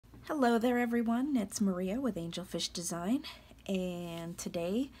Hello there everyone, it's Maria with Angelfish Design, and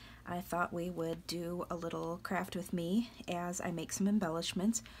today I thought we would do a little craft with me as I make some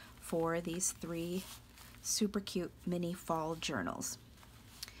embellishments for these three super cute mini fall journals.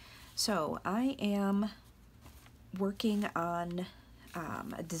 So I am working on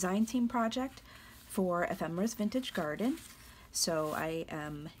a design team project for Ephemera's Vintage Garden. So I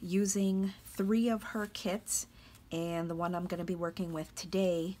am using 3 of her kits, and the one I'm going to be working with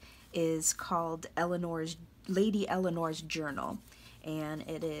today is called Lady Eleanor's Journal, and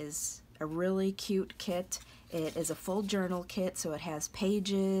it is a really cute kit. It is a full journal kit, so it has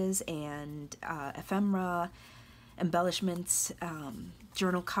pages and ephemera, embellishments,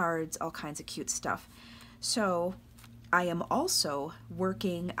 journal cards, all kinds of cute stuff. So I am also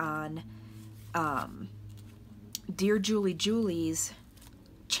working on DearJulieJulie's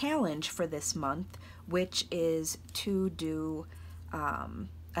challenge for this month, which is to do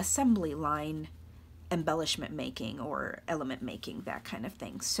assembly line embellishment making or element making, that kind of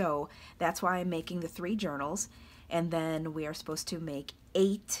thing. So that's why I'm making the 3 journals, and then we are supposed to make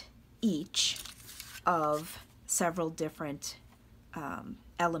 8 each of several different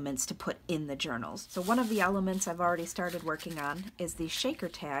elements to put in the journals. So one of the elements I've already started working on is these shaker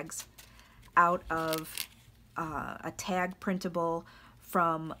tags out of a tag printable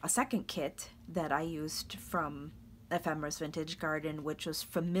from a second kit that I used from Ephemera's Vintage Garden, which was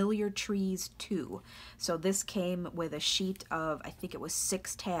Familiar Trees 2. So this came with a sheet of, I think it was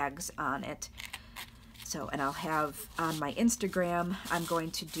 6 tags on it. So, and I'll have on my Instagram, I'm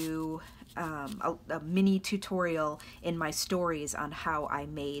going to do a mini tutorial in my stories on how I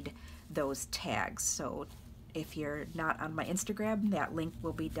made those tags. So if you're not on my Instagram, that link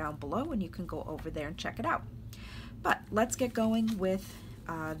will be down below and you can go over there and check it out. But let's get going with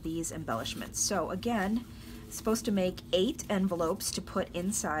these embellishments. So again, supposed to make 8 envelopes to put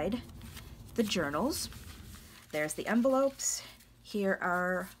inside the journals. There's the envelopes. Here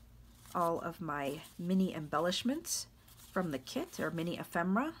are all of my mini embellishments from the kit, or mini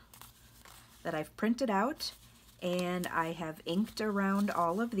ephemera, that I've printed out, and I have inked around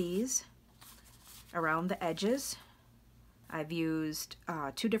all of these, around the edges. I've used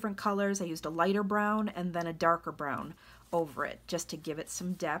 2 different colors. I used a lighter brown and then a darker brown over it, just to give it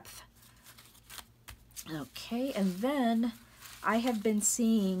some depth. Okay, and then I have been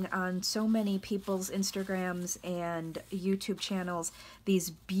seeing on so many people's Instagrams and YouTube channels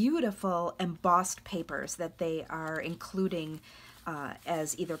these beautiful embossed papers that they are including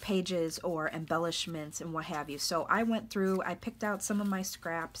as either pages or embellishments and what have you. So I went through, I picked out some of my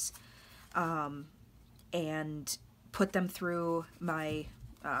scraps and put them through my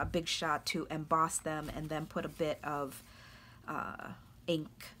Big Shot to emboss them, and then put a bit of ink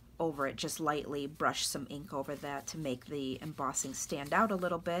over it, just lightly brush some ink over that to make the embossing stand out a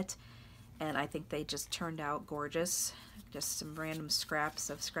little bit, and I think they just turned out gorgeous. Just some random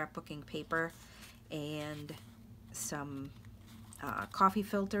scraps of scrapbooking paper and some coffee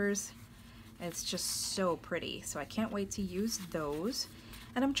filters. It's just so pretty, so I can't wait to use those.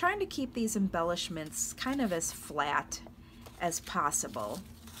 And I'm trying to keep these embellishments kind of as flat as possible,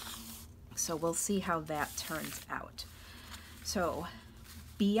 so we'll see how that turns out. So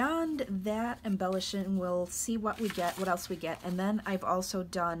beyond that embellishing, we'll see what we get, what else we get. And then I've also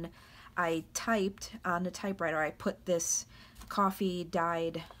done, I typed on the typewriter, I put this coffee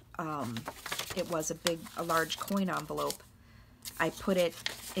dyed, it was a large coin envelope. I put it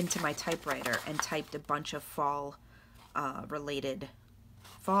into my typewriter and typed a bunch of fall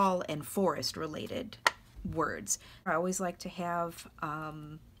and forest related words. I always like to have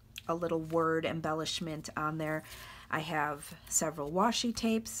a little word embellishment on there. I have several washi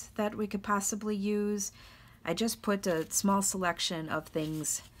tapes that we could possibly use. I just put a small selection of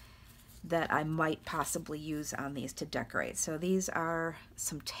things that I might possibly use on these to decorate. So these are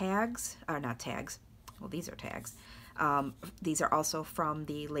some tags, or not tags, well, these are tags. These are also from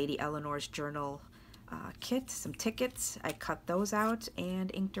the Lady Eleanor's Journal kit, some tickets. I cut those out and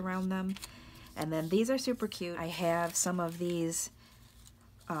inked around them. And then these are super cute. I have some of these,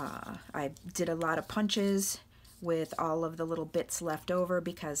 I did a lot of punches with all of the little bits left over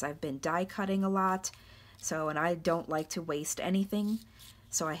because I've been die cutting a lot. So, and I don't like to waste anything.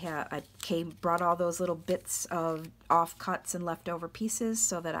 So I brought all those little bits of offcuts and leftover pieces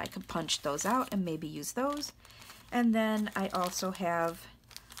so that I could punch those out and maybe use those. And then I also have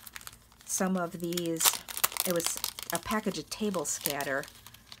some of these, it was a package of table scatter.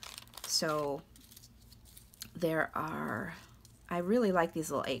 So there are, I really like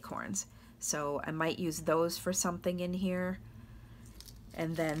these little acorns. So I might use those for something in here.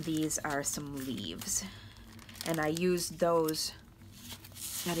 And then these are some leaves. And I used those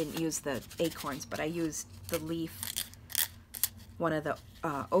I didn't use the acorns, but I used the leaf, one of the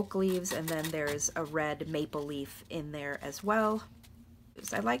oak leaves, and then there's a red maple leaf in there as well.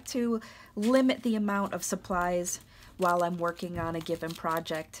 I like to limit the amount of supplies while I'm working on a given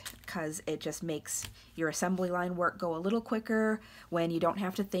project, because it just makes your assembly line work go a little quicker when you don't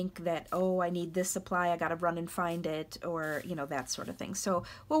have to think that, oh, I need this supply, I gotta run and find it, or you know, that sort of thing. So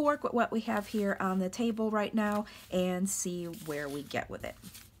we'll work with what we have here on the table right now and see where we get with it.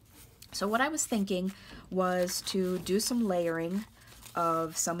 So what I was thinking was to do some layering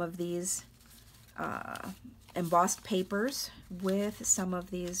of some of these embossed papers with some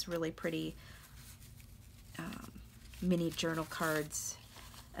of these really pretty mini journal cards,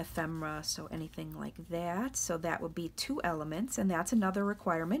 ephemera, so anything like that. So that would be 2 elements, and that's another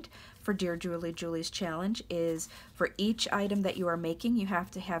requirement for Dear Julie Julie's challenge, is for each item that you are making, you have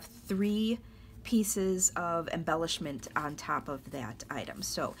to have 3 pieces of embellishment on top of that item.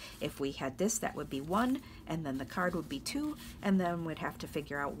 So if we had this, that would be 1, and then the card would be 2, and then we'd have to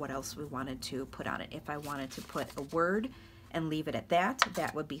figure out what else we wanted to put on it. If I wanted to put a word and leave it at that,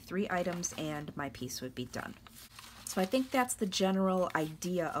 that would be 3 items and my piece would be done. So I think that's the general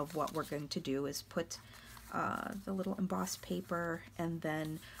idea of what we're going to do, is put the little embossed paper, and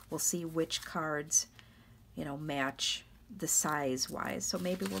then we'll see which cards, you know, match the size wise. So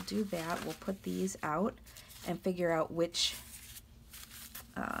maybe we'll do that. We'll put these out and figure out which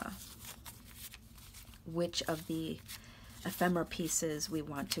of the ephemera pieces we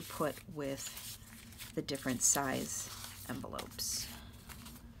want to put with the different size envelopes.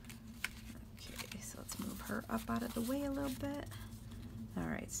 So let's move her up out of the way a little bit. All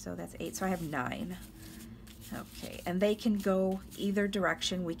right, so that's 8, so I have 9. Okay, and they can go either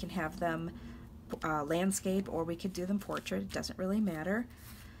direction. We can have them landscape, or we could do them portrait. It doesn't really matter.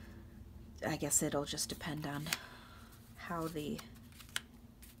 I guess it'll just depend on how the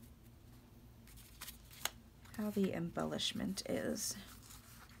embellishment is.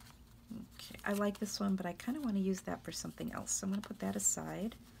 Okay, I like this one, but I kind of want to use that for something else, so I'm going to put that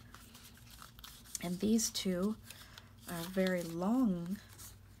aside. And these 2 are very long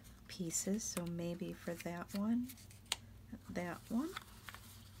pieces, so maybe for that one.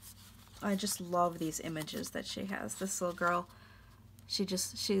 I just love these images that she has. This little girl, she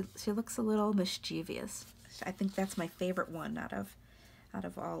looks a little mischievous. I think that's my favorite one out of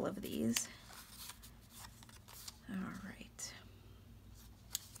all of these. All right.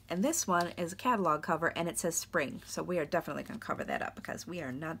 And this one is a catalog cover, and it says spring, so we are definitely going to cover that up because we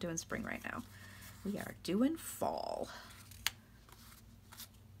are not doing spring right now. We are doing fall.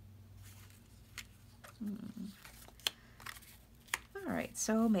 All right,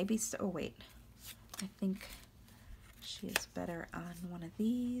 so maybe, oh wait, I think she is better on one of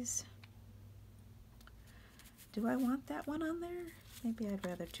these. Do I want that one on there? Maybe I'd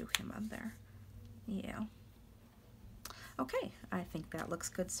rather do him on there. Yeah. Okay, I think that looks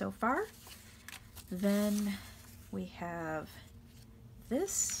good so far. Then we have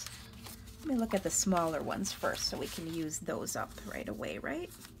this. Let me look at the smaller ones first so we can use those up right away, right?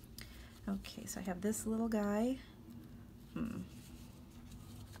 Okay, so I have this little guy.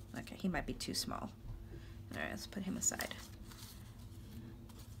 Okay, he might be too small. All right, let's put him aside.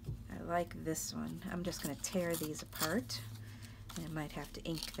 I like this one. I'm just going to tear these apart. And I might have to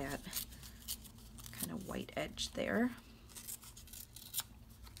ink that kind of white edge there.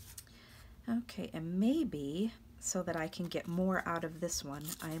 Okay, and maybe so that I can get more out of this one,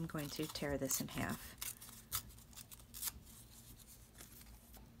 I am going to tear this in half.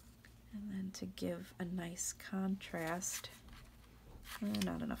 And then to give a nice contrast,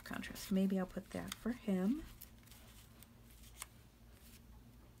 not enough contrast, maybe I'll put that for him.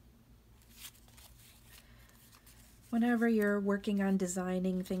 Whenever you're working on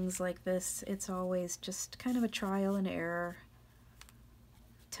designing things like this, it's always just kind of a trial and error,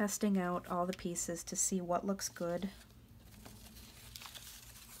 testing out all the pieces to see what looks good.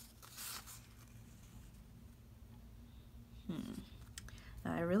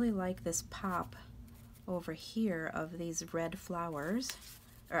 Now, I really like this pop over here of these red flowers,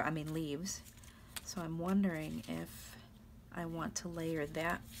 or I mean leaves, so I'm wondering if I want to layer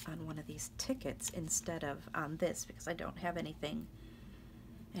that on one of these tickets instead of on this, because I don't have any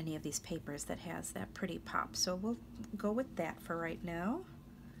of these papers that has that pretty pop. So we'll go with that for right now.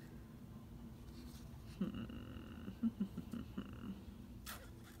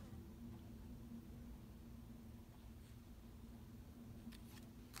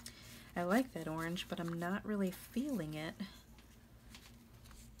 I like that orange, but I'm not really feeling it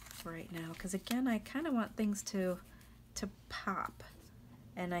right now, because again, I kind of want things to pop,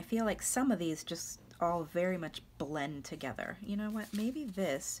 and I feel like some of these just all very much blend together. You know what, maybe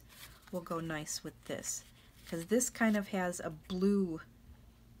this will go nice with this, because this kind of has a blue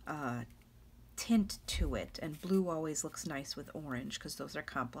tint to it, and blue always looks nice with orange because those are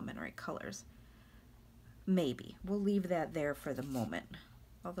complementary colors. Maybe. We'll leave that there for the moment.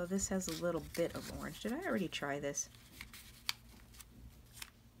 Although this has a little bit of orange. Did I already try this?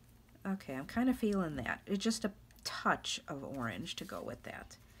 Okay, I'm kind of feeling that. It's just a touch of orange to go with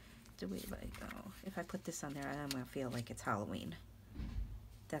that. Do we like, oh, if I put this on there, I'm going to feel like it's Halloween.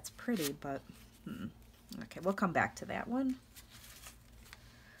 That's pretty, but, okay, we'll come back to that one.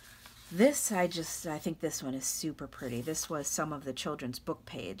 This, I think this one is super pretty. This was some of the children's book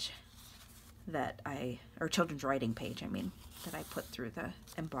page that or children's writing page, I mean, that I put through the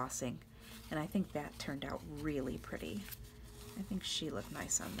embossing. And I think that turned out really pretty. I think she looked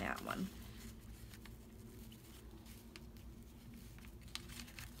nice on that one.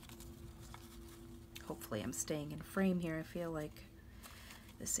 Hopefully I'm staying in frame here. I feel like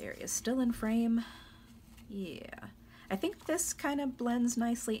this area is still in frame. Yeah. I think this kind of blends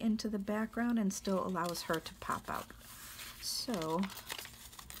nicely into the background and still allows her to pop out. So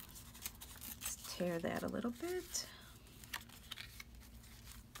let's tear that a little bit.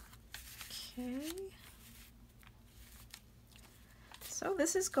 Okay. So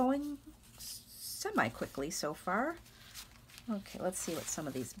this is going semi-quickly so far. Okay, let's see what some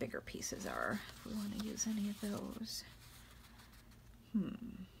of these bigger pieces are, if we want to use any of those.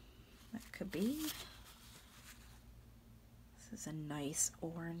 That could be. This is a nice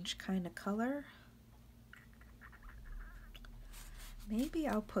orange kind of color. Maybe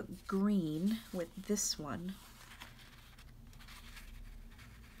I'll put green with this one.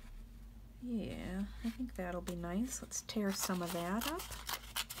 Yeah, I think that'll be nice. Let's tear some of that up.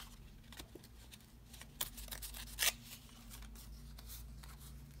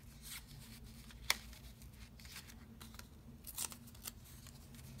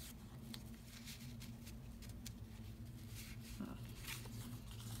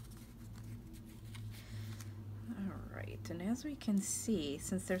 And as we can see,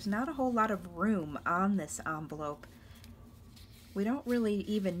 since there's not a whole lot of room on this envelope, we don't really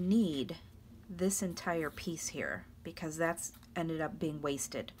even need this entire piece here, because that's ended up being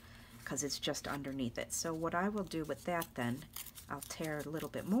wasted because it's just underneath it. So what I will do with that then, I'll tear a little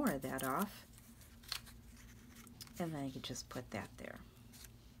bit more of that off, and then you can just put that there.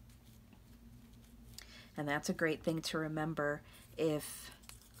 And that's a great thing to remember if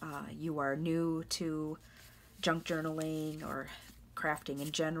you are new to junk journaling or crafting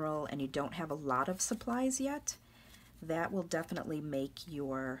in general and you don't have a lot of supplies yet. That will definitely make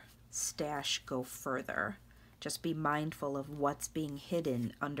your stash go further. Just be mindful of what's being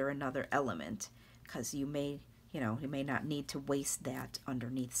hidden under another element, because you may not need to waste that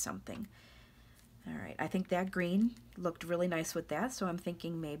underneath something. All right, I think that green looked really nice with that, so I'm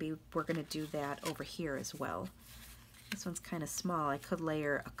thinking maybe we're going to do that over here as well. This one's kind of small. I could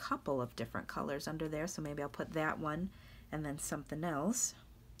layer a couple of different colors under there, so maybe I'll put that one and then something else.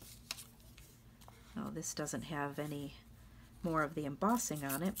 Oh, this doesn't have any more of the embossing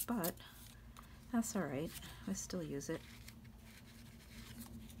on it, but that's all right. I still use it.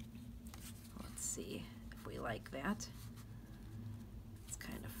 Let's see if we like that. It's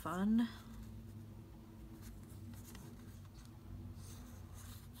kind of fun.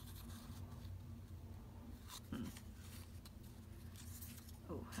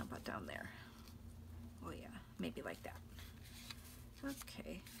 Oh, how about down there? Oh yeah, maybe like that.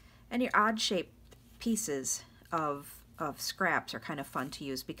 Okay. And your odd shaped pieces of scraps are kind of fun to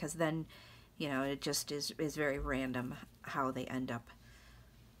use, because then, you know, it just is very random how they end up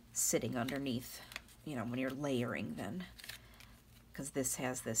sitting underneath, you know, when you're layering then. Because this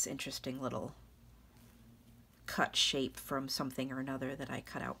has this interesting little cut shape from something or another that I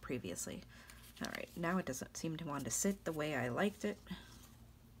cut out previously. All right, now it doesn't seem to want to sit the way I liked it.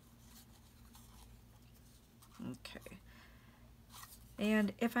 Okay.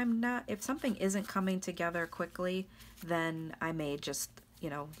 And if something isn't coming together quickly, then I may just, you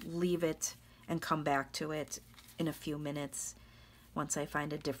know, leave it and come back to it in a few minutes. Once I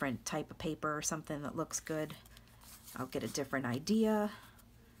find a different type of paper or something that looks good, I'll get a different idea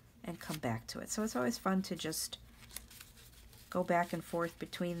and come back to it. So it's always fun to just go back and forth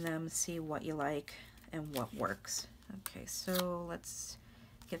between them, see what you like and what works. Okay, so let's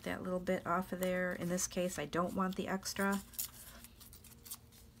get that little bit off of there. In this case, I don't want the extra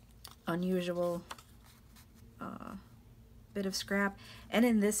unusual bit of scrap. And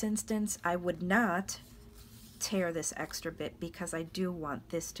in this instance, I would not tear this extra bit, because I do want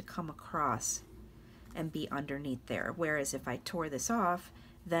this to come across and be underneath there. Whereas if I tore this off,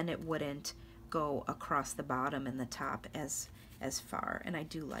 then it wouldn't go across the bottom and the top as far, and I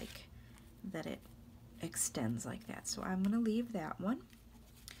do like that it extends like that, so I'm going to leave that one.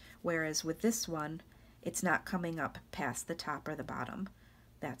 Whereas with this one, it's not coming up past the top or the bottom.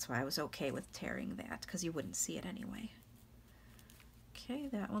 That's why I was okay with tearing that, because you wouldn't see it anyway. Okay,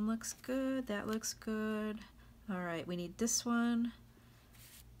 that one looks good, that looks good. All right, we need this one,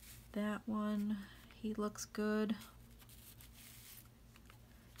 that one, he looks good.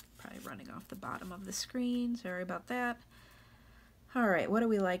 Probably running off the bottom of the screen, sorry about that. All right, what do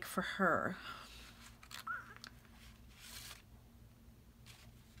we like for her?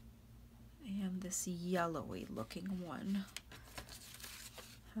 And this yellowy looking one.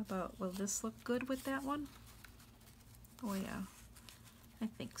 How about, will this look good with that one? Oh yeah, I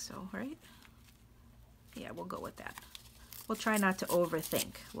think so, right? Yeah, we'll go with that. We'll try not to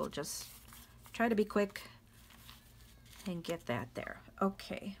overthink. We'll just try to be quick and get that there.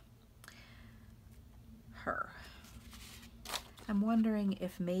 Okay. Her. I'm wondering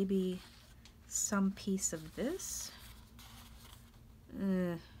if maybe some piece of this,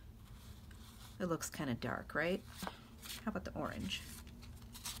 it looks kind of dark, right? How about the orange?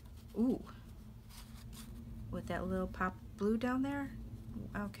 Ooh, with that little pop blue down there?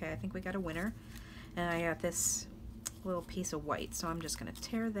 Okay, I think we got a winner. And I got this little piece of white, so I'm just gonna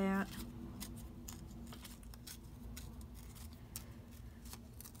tear that.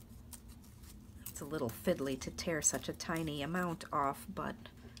 It's a little fiddly to tear such a tiny amount off, but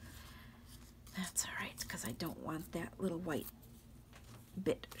that's all right, because I don't want that little white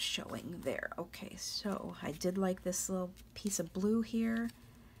bit showing there. Okay, so I did like this little piece of blue here,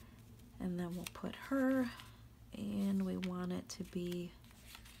 and then we'll put her, and we want it to be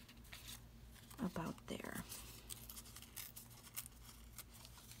about there.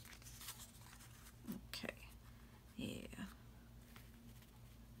 Okay, yeah.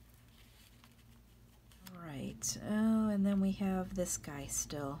 All right, oh, and then we have this guy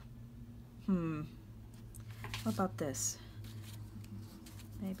still. What about this?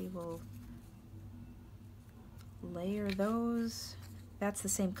 Maybe we'll layer those. That's the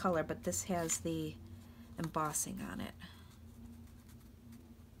same color, but this has the embossing on it.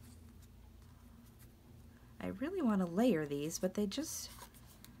 I really want to layer these, but they just,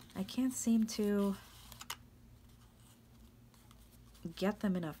 I can't seem to get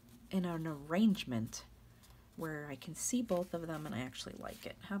them in an arrangement where I can see both of them and I actually like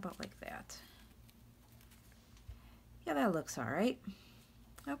it. How about like that? Yeah, that looks all right.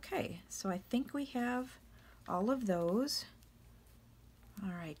 Okay, so I think we have all of those.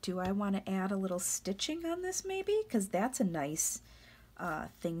 All right, do I want to add a little stitching on this maybe? Because that's a nice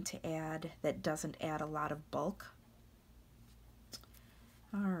thing to add that doesn't add a lot of bulk.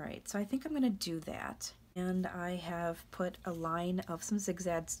 All right, so I think I'm going to do that. And I have put a line of some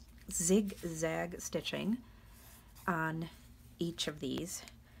zigzag stitching on each of these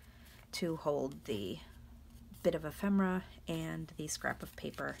to hold the bit of ephemera and the scrap of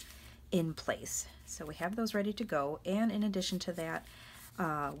paper in place. So we have those ready to go, and in addition to that,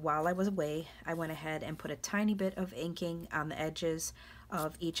 while I was away, I went ahead and put a tiny bit of inking on the edges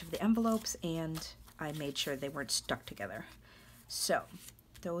of each of the envelopes, and I made sure they weren't stuck together. So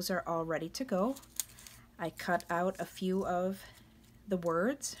those are all ready to go. I cut out a few of the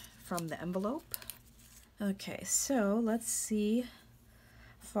words from the envelope. Okay, so let's see.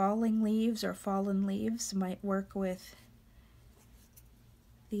 Falling leaves or fallen leaves might work with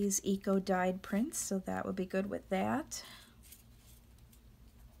these eco-dyed prints, so that would be good with that.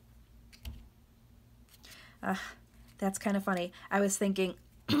 That's kind of funny. I was thinking,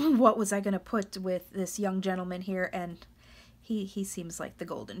 what was I going to put with this young gentleman here, and he seems like the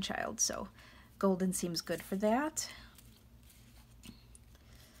golden child, so golden seems good for that.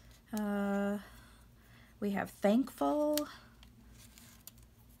 We have thankful.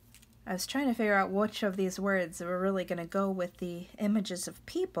 I was trying to figure out which of these words were really going to go with the images of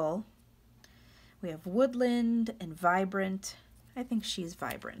people. We have woodland and vibrant. I think she's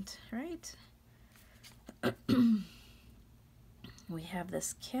vibrant, right? We have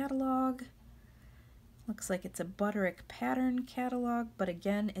this catalog. Looks like it's a Butterick pattern catalog, but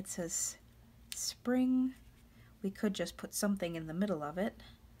again, it says spring. We could just put something in the middle of it.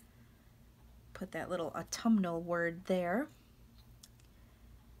 Put that little autumnal word there.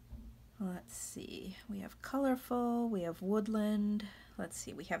 Let's see, we have colorful, we have woodland. Let's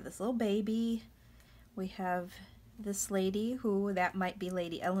see, we have this little baby. We have this lady who, that might be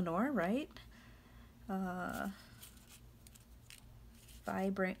Lady Eleanor, right?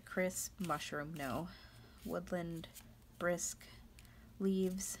 Vibrant, crisp, mushroom, no. Woodland, brisk,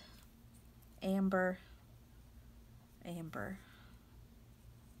 leaves, amber, amber.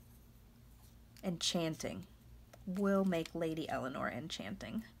 enchanting. We'll make Lady Eleanor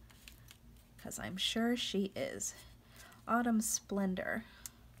enchanting, because I'm sure she is. Autumn Splendor.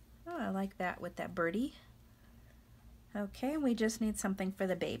 Oh, I like that with that birdie. Okay, we just need something for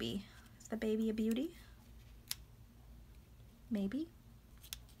the baby. Is the baby a beauty? Maybe.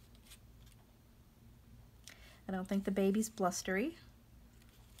 I don't think the baby's blustery.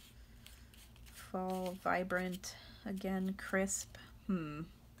 Fall, vibrant, again, crisp. Maybe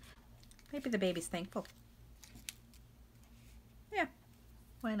the baby's thankful. Yeah,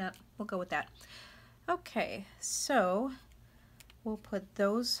 why not? We'll go with that. Okay, so we'll put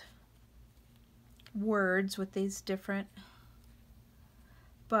those words with these different,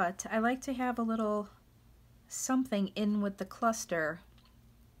 but I like to have a little something in with the cluster.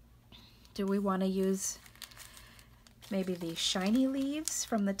 Do we want to use maybe the shiny leaves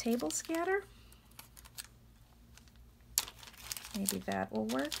from the table scatter? Maybe that will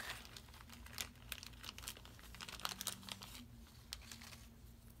work.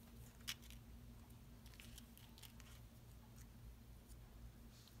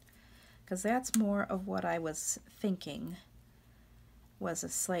 Because that's more of what I was thinking, was a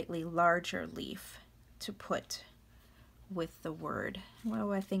slightly larger leaf to put with the word. What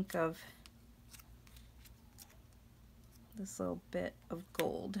do I think of this little bit of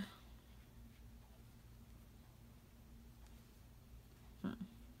gold?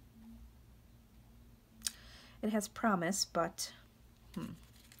 It has promise, but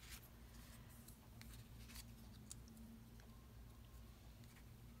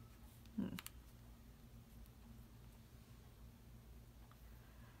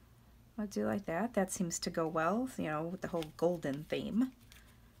I do like that. That seems to go well, you know, with the whole golden theme.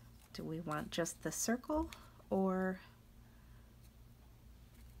 Do we want just the circle or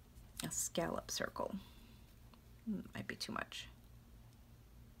a scallop circle? Might be too much.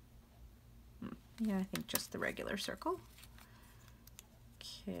 Yeah, I think just the regular circle.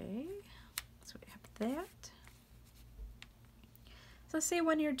 Okay, so we have that. So say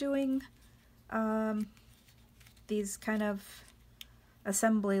when you're doing these kind of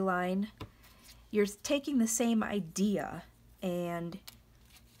assembly line, you're taking the same idea and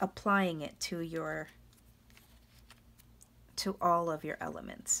applying it to all of your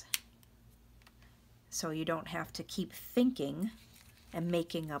elements. So you don't have to keep thinking and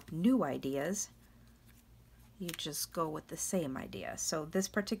making up new ideas. You just go with the same idea. So this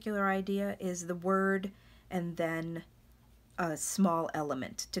particular idea is the word and then a small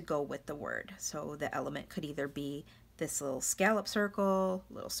element to go with the word. So the element could either be this little scallop circle,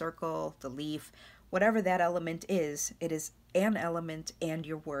 the leaf, whatever that element is, it is an element and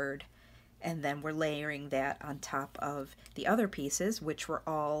your word. And then we're layering that on top of the other pieces, which were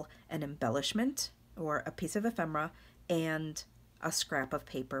all an embellishment or a piece of ephemera and a scrap of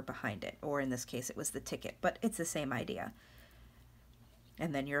paper behind it. Or in this case, it was the ticket, but it's the same idea.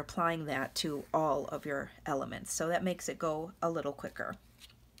 And then you're applying that to all of your elements. So that makes it go a little quicker.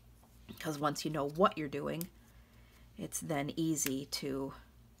 Because once you know what you're doing, it's then easy to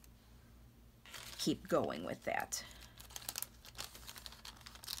keep going with that.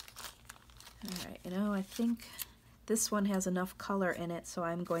 All right, you know, I think this one has enough color in it, so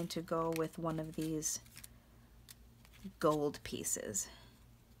I'm going to go with one of these gold pieces.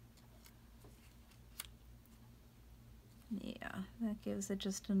 Yeah, that gives it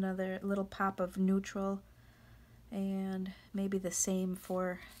just another little pop of neutral, and maybe the same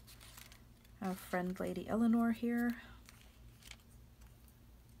for our friend Lady Eleanor here.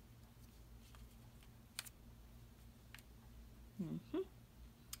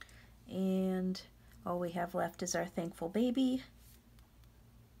 And all we have left is our thankful baby.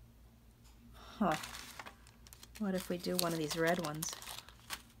 Huh. What if we do one of these red ones?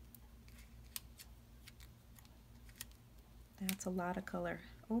 That's a lot of color.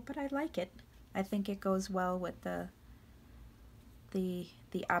 Oh, but I like it. I think it goes well with the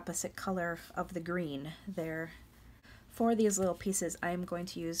opposite color of the green there. For these little pieces, I'm going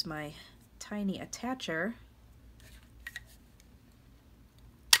to use my tiny attacher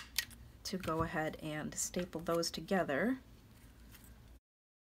to go ahead and staple those together.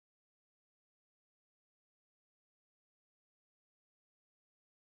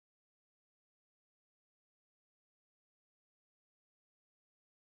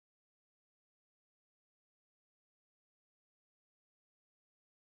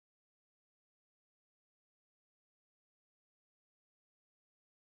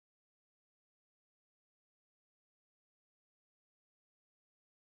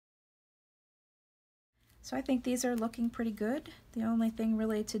 So I think these are looking pretty good. The only thing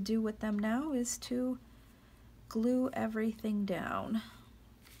really to do with them now is to glue everything down,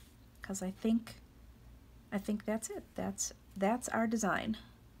 because I think that's it. That's our design.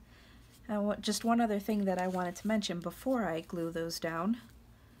 Now, just one other thing that I wanted to mention before I glue those down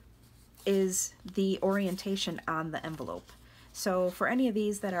is the orientation on the envelope. So for any of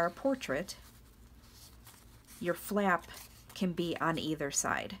these that are a portrait, your flap can be on either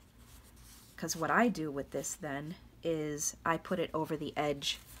side. Because what I do with this then is I put it over the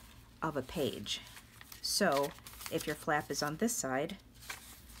edge of a page. So if your flap is on this side,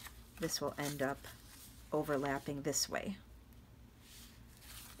 this will end up overlapping this way.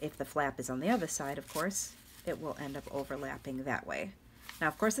 If the flap is on the other side, of course, it will end up overlapping that way. Now,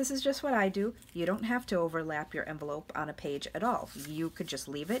 of course, this is just what I do. You don't have to overlap your envelope on a page at all. You could just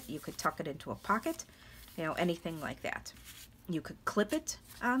leave it. You could tuck it into a pocket, you know, anything like that. You could clip it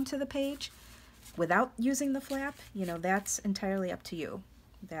onto the page without using the flap. You know, that's entirely up to you.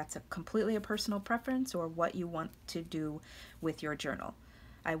 That's completely a personal preference or what you want to do with your journal.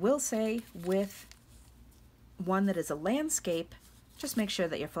 I will say with one that is a landscape, just make sure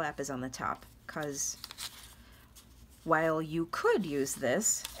that your flap is on the top, because while you could use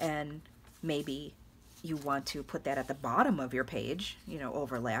this and maybe you want to put that at the bottom of your page, you know,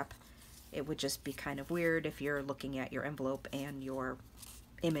 overlap, it would just be kind of weird if you're looking at your envelope and your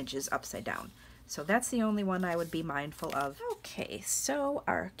image is upside down. So that's the only one I would be mindful of. Okay, so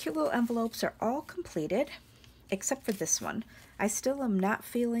our cute little envelopes are all completed, except for this one. I still am not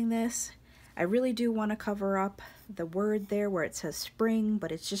feeling this. I really do want to cover up the word there where it says spring,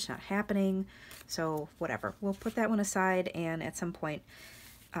 but it's just not happening. So whatever, we'll put that one aside, and at some point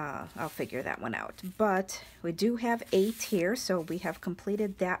I'll figure that one out. But we do have 8 here, so we have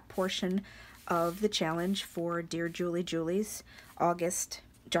completed that portion of the challenge for Dear Julie Julie's August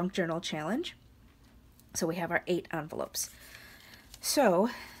Junk Journal Challenge. So we have our 8 envelopes. So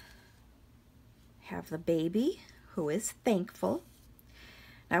have the baby who is thankful.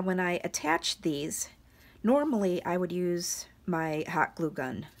 Now when I attach these, normally I would use my hot glue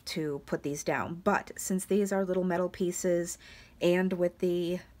gun to put these down, but since these are little metal pieces and with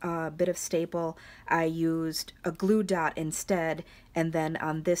the bit of staple, I used a glue dot instead, and then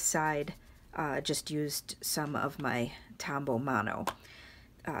on this side just used some of my Tombow Mono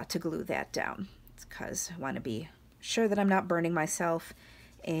to glue that down. It's because I want to be sure that I'm not burning myself,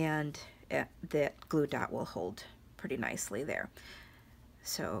 and that glue dot will hold pretty nicely there.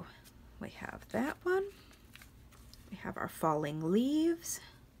 So we have that one. We have our falling leaves,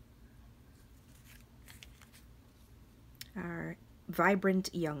 our vibrant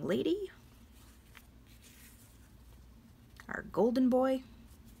young lady, our golden boy,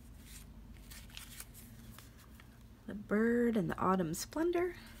 the bird and the autumn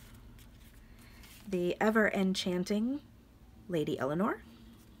splendor, the ever enchanting Lady Eleanor,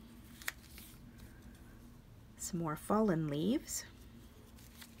 some more fallen leaves.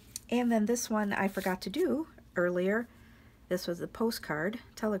 And then this one I forgot to do earlier. This was a postcard,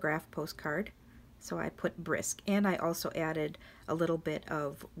 telegraph postcard, so I put brisk. And I also added a little bit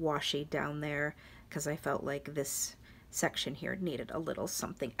of washi down there because I felt like this section here needed a little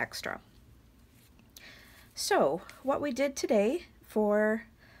something extra. So what we did today for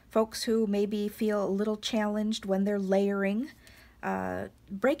folks who maybe feel a little challenged when they're layering,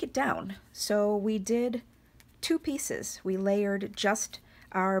 break it down. So we did 2 pieces. We layered just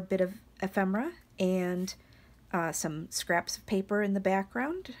our bit of ephemera and some scraps of paper in the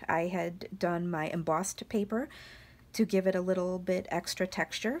background. I had done my embossed paper to give it a little bit extra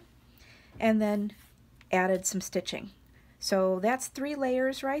texture, and then added some stitching. So that's 3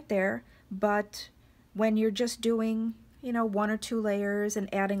 layers right there, but when you're just doing, you know, 1 or 2 layers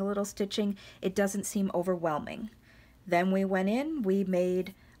and adding a little stitching, it doesn't seem overwhelming. Then we went in, we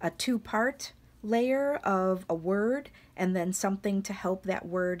made a 2-part layer of a word and then something to help that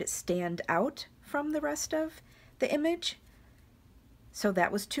word stand out from the rest of the image. So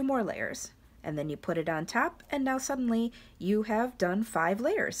that was 2 more layers, and then you put it on top, and now suddenly you have done 5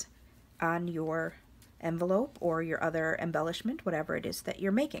 layers on your envelope or your other embellishment, whatever it is that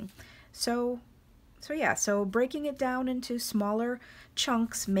you're making. So yeah, so breaking it down into smaller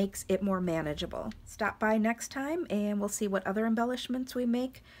chunks makes it more manageable. Stop by next time and we'll see what other embellishments we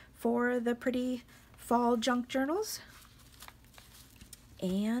make for the pretty fall junk journals.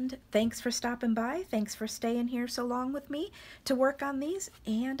 And thanks for stopping by. Thanks for staying here so long with me to work on these,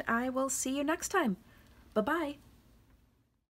 and I will see you next time. Bye-bye.